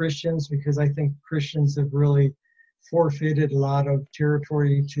as Christians, because I think Christians have really forfeited a lot of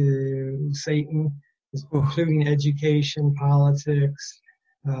territory to Satan, including education, politics,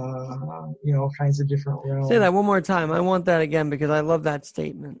 all kinds of different realms. Say that one more time. I want that again, because I love that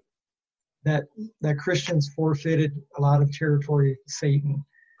statement. That Christians forfeited a lot of territory to Satan,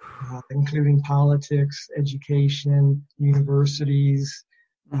 including politics, education, universities,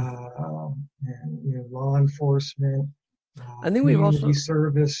 and law enforcement. I think community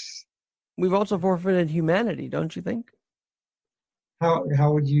service. We've also forfeited humanity, don't you think?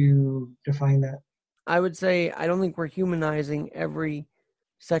 How would you define that? I would say I don't think we're humanizing every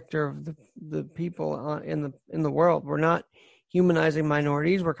sector of the people in the world. We're not humanizing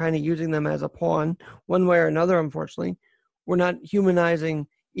minorities. We're kind of using them as a pawn, one way or another. Unfortunately, we're not humanizing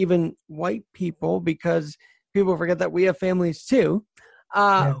even white people, because people forget that we have families too.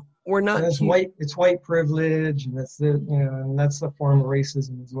 We're not. It's white privilege, and that's the form of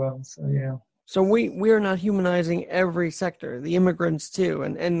racism as well. So yeah. So we are not humanizing every sector, the immigrants too,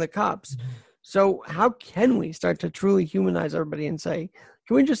 and the cops. Mm-hmm. So how can we start to truly humanize everybody and say,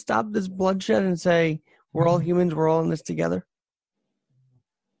 can we just stop this bloodshed and say we're all humans, we're all in this together?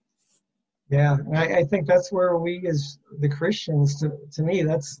 Yeah, and I think that's where we, as the Christians, to me,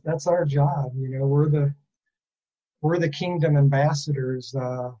 that's our job. We're the kingdom ambassadors.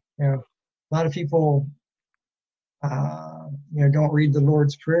 A lot of people, don't read the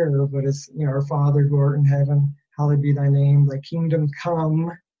Lord's Prayer, but it's, Our Father who art in heaven, hallowed be thy name. Thy kingdom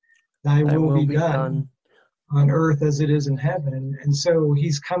come, thy will be done on earth as it is in heaven. And so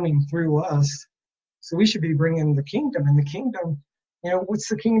he's coming through us. So we should be bringing the kingdom. And the kingdom, what's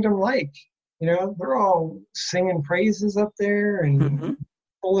the kingdom like? They're all singing praises up there and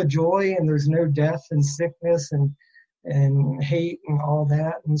full of joy, and there's no death and sickness and hate and all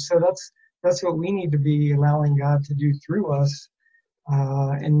that. And so that's what we need to be allowing God to do through us,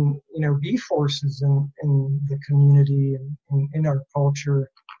 and be forces in the community and in our culture.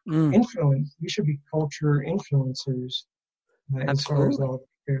 Influence. We should be culture influencers as far as Absolutely. all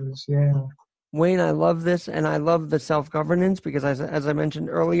that goes. Yeah. Wayne, I love this, and I love the self-governance because, as I mentioned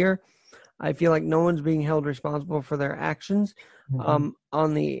earlier, I feel like no one's being held responsible for their actions. Mm-hmm.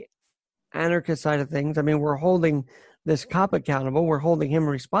 On the anarchist side of things, I mean, we're holding this cop accountable. We're holding him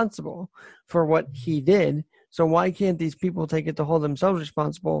responsible for what he did. So why can't these people take it to hold themselves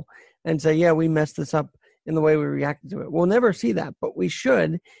responsible and say, yeah, we messed this up in the way we reacted to it? We'll never see that, but we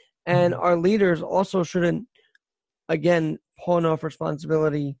should. And our leaders also shouldn't, again, pawn off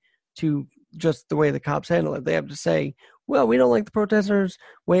responsibility to just the way the cops handle it. They have to say, well, we don't like the protesters'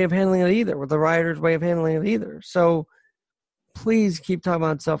 way of handling it either, or the rioters' way of handling it either. So please keep talking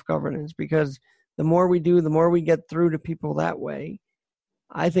about self-governance, because the more we do, the more we get through to people that way,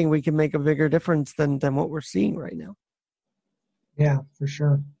 I think we can make a bigger difference than what we're seeing right now. Yeah, for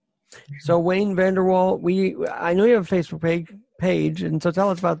sure. So Wayne Vanderwall, I know you have a Facebook page, and so tell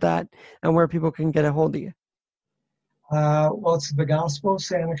us about that and where people can get a hold of you. Well, it's the Gospel of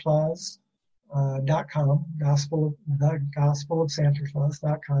Santa Claus. .com, the Gospel of Santa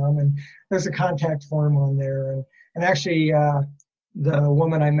Claus.com, and there's a contact form on there. And actually, the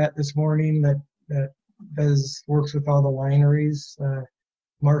woman I met this morning that works with all the wineries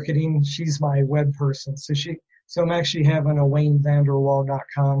marketing, she's my web person. So I'm actually having a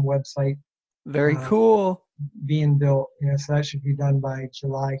WayneVanderwall.com website. Very cool. Being built. So that should be done by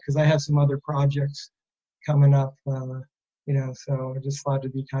July, because I have some other projects coming up. So I just thought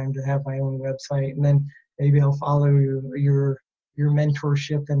it'd be time to have my own website, and then maybe I'll follow your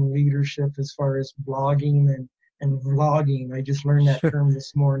mentorship and leadership as far as blogging and vlogging. I just learned that term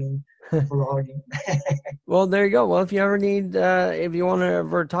this morning, vlogging. Well, there you go. Well, if you ever need, if you want to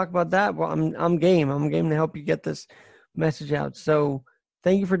ever talk about that, well, I'm game. I'm game to help you get this message out. So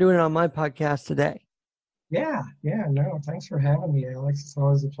thank you for doing it on my podcast today. Yeah, no, thanks for having me, Alex. It's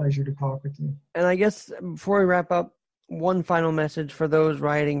always a pleasure to talk with you. And I guess before we wrap up, one final message for those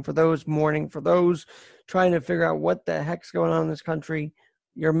rioting, for those mourning, for those trying to figure out what the heck's going on in this country,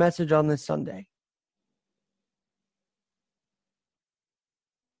 your message on this Sunday.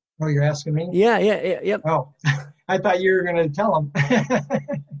 Oh, you're asking me? Yeah. Yep. Oh, I thought you were going to tell them.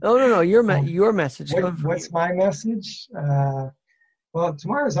 No. Your message. What's my message? Well,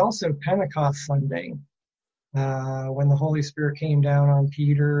 tomorrow is also Pentecost Sunday, when the Holy Spirit came down on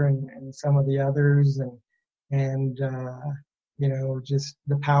Peter and some of the others, and just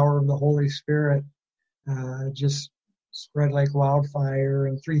the power of the Holy Spirit just spread like wildfire,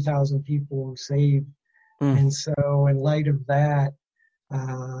 and 3,000 people were saved. And so in light of that,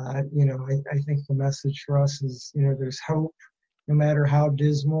 I think the message for us is, there's hope, no matter how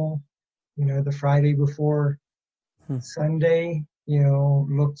dismal, the Friday before Sunday,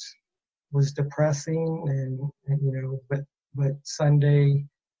 was depressing, but Sunday,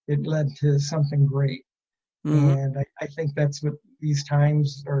 it led to something great. And I think that's what these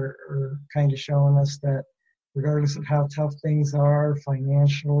times are kind of showing us, that regardless of how tough things are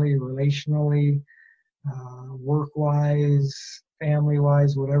financially, relationally, work-wise,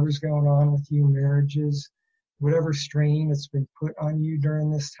 family-wise, whatever's going on with you, marriages, whatever strain that's been put on you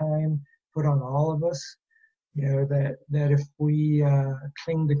during this time, put on all of us, that if we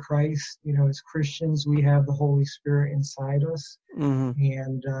cling to Christ, as Christians, we have the Holy Spirit inside us,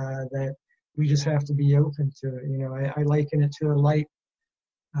 and that we just have to be open to it. I liken it to a light,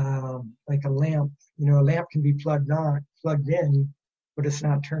 like a lamp. A lamp can be plugged in, but it's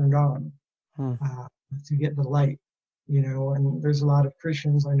not turned on to get the light. And there's a lot of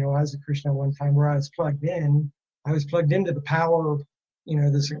Christians. I know I was a Christian at one time where I was plugged in. I was plugged into the power of,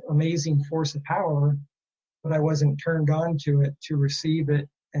 this amazing force of power, but I wasn't turned on to it to receive it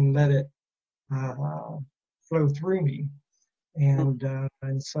and let it flow through me. And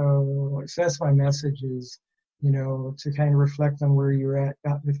so that's my message, is, to kind of reflect on where you're at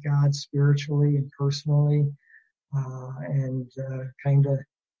with God spiritually and personally, and kind of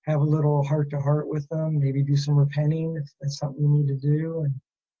have a little heart-to-heart with them, maybe do some repenting if that's something you need to do.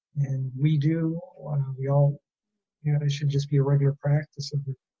 And we do. We all, it should just be a regular practice of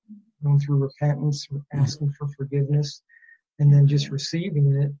going through repentance, asking for forgiveness, and then just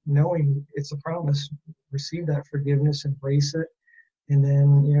receiving it, knowing it's a promise. Receive that forgiveness, embrace it, and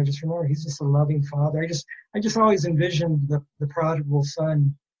then just remember, He's just a loving Father. I just always envisioned the prodigal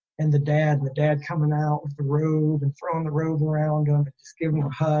son and the dad coming out with the robe and throwing the robe around him and just giving him a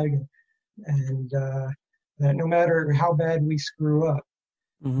hug, and that no matter how bad we screw up,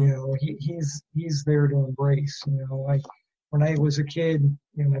 he's there to embrace. When I was a kid,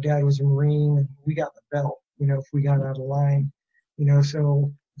 my dad was a Marine, and we got the belt. If we got out of line,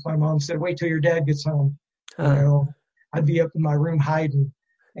 So if my mom said, wait till your dad gets home, Huh. I'd be up in my room hiding.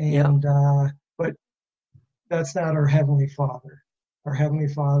 Yep. And, but that's not our Heavenly Father. Our Heavenly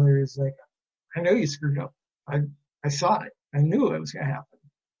Father is like, I know you screwed up. I saw it. I knew it was going to happen.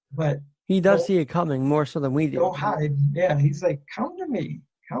 But He does don't, see it coming more so than we do. don't hide. Yeah, he's like, come to me.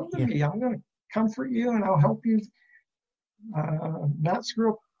 Come to Yeah. me. I'm going to comfort you and I'll help you not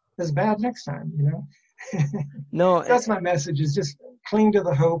screw up as bad next time. No, That's my message is just cling to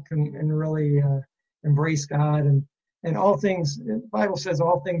the hope and really embrace God and all things. The Bible says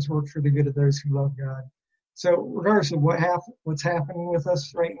all things work for the good of those who love God. So regardless of what's happening with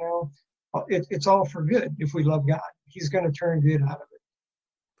us right now, it's all for good if we love God. He's going to turn good out of it.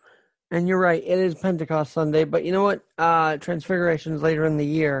 and you're right. It is Pentecost Sunday, but you know what? Transfiguration is later in the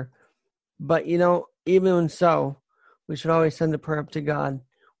year. But even so, we should always send a prayer up to God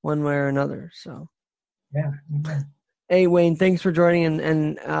one way or another. So, Yeah. Amen. hey, Wayne, thanks for joining,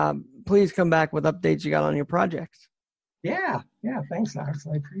 and please come back with updates you got on your projects. Yeah. Thanks, Alex.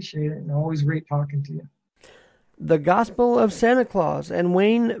 I appreciate it. And always great talking to you. The Gospel of Santa Claus and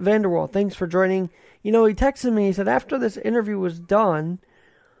Wayne Vanderwall. Thanks for joining. He texted me. He said after this interview was done,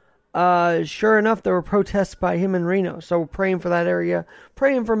 sure enough, there were protests by him in Reno. So we're praying for that area,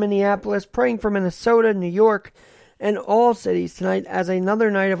 praying for Minneapolis, praying for Minnesota, New York, and all cities tonight as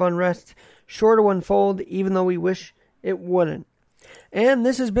another night of unrest sure to unfold, even though we wish it wouldn't. And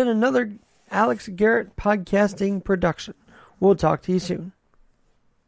this has been another Alex Garrett podcasting production. We'll talk to you soon.